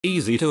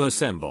Easy to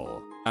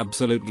assemble.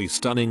 Absolutely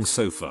stunning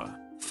sofa.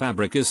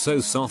 Fabric is so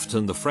soft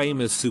and the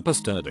frame is super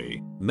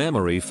sturdy.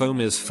 Memory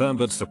foam is firm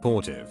but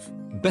supportive.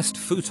 Best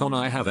futon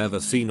I have ever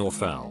seen or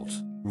felt.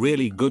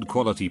 Really good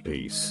quality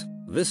piece.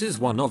 This is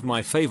one of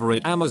my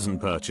favorite Amazon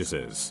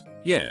purchases.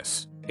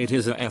 Yes, it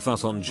is a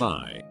Futon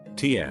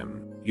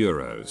TM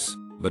euros.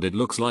 But it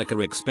looks like a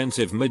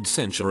expensive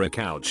mid-century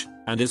couch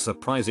and is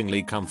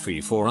surprisingly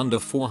comfy for under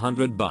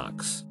 400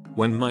 bucks.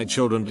 When my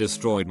children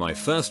destroyed my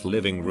first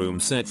living room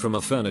set from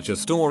a furniture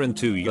store in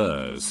 2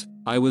 years,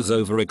 I was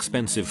over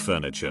expensive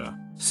furniture.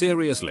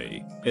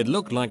 Seriously, it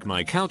looked like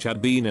my couch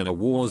had been in a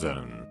war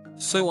zone.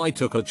 So I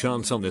took a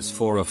chance on this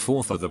for a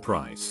fourth of the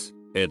price.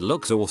 It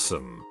looks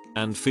awesome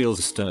and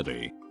feels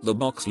sturdy. The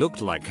box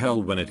looked like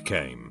hell when it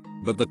came,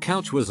 but the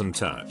couch was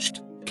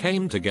untouched.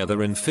 Came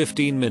together in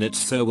 15 minutes,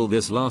 so will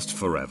this last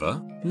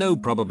forever? No,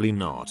 probably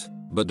not.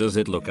 But does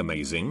it look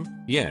amazing?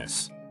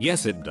 Yes.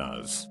 Yes it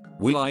does.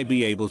 Will I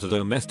be able to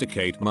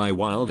domesticate my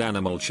wild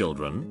animal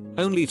children?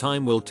 Only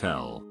time will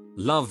tell.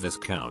 Love this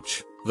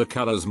couch. The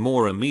color's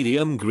more a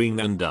medium green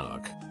and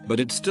dark, but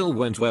it still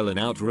went well in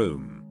out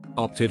room.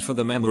 Opted for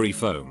the memory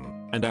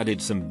foam and added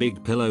some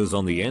big pillows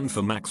on the end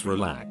for max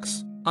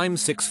relax. I'm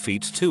 6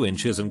 feet 2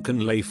 inches and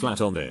can lay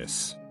flat on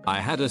this. I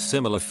had a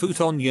similar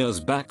futon years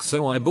back,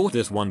 so I bought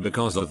this one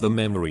because of the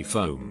memory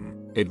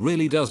foam. It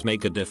really does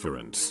make a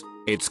difference.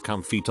 It's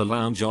comfy to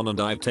lounge on and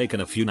I've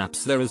taken a few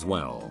naps there as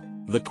well.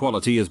 The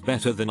quality is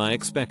better than I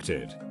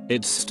expected.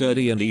 It's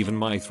sturdy and even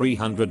my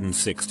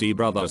 360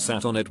 brother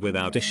sat on it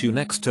without issue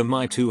next to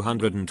my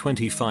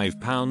 225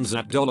 pounds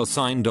at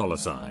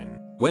 $.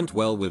 Went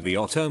well with the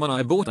ottoman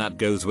I bought that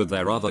goes with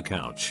their other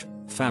couch.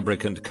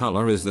 Fabric and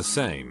color is the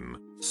same.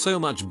 So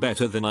much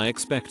better than I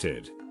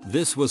expected.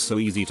 This was so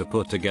easy to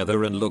put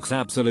together and looks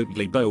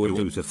absolutely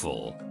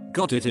beautiful.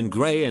 Got it in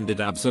grey and it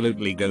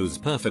absolutely goes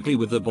perfectly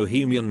with the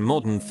bohemian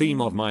modern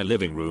theme of my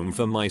living room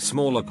for my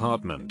small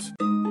apartment.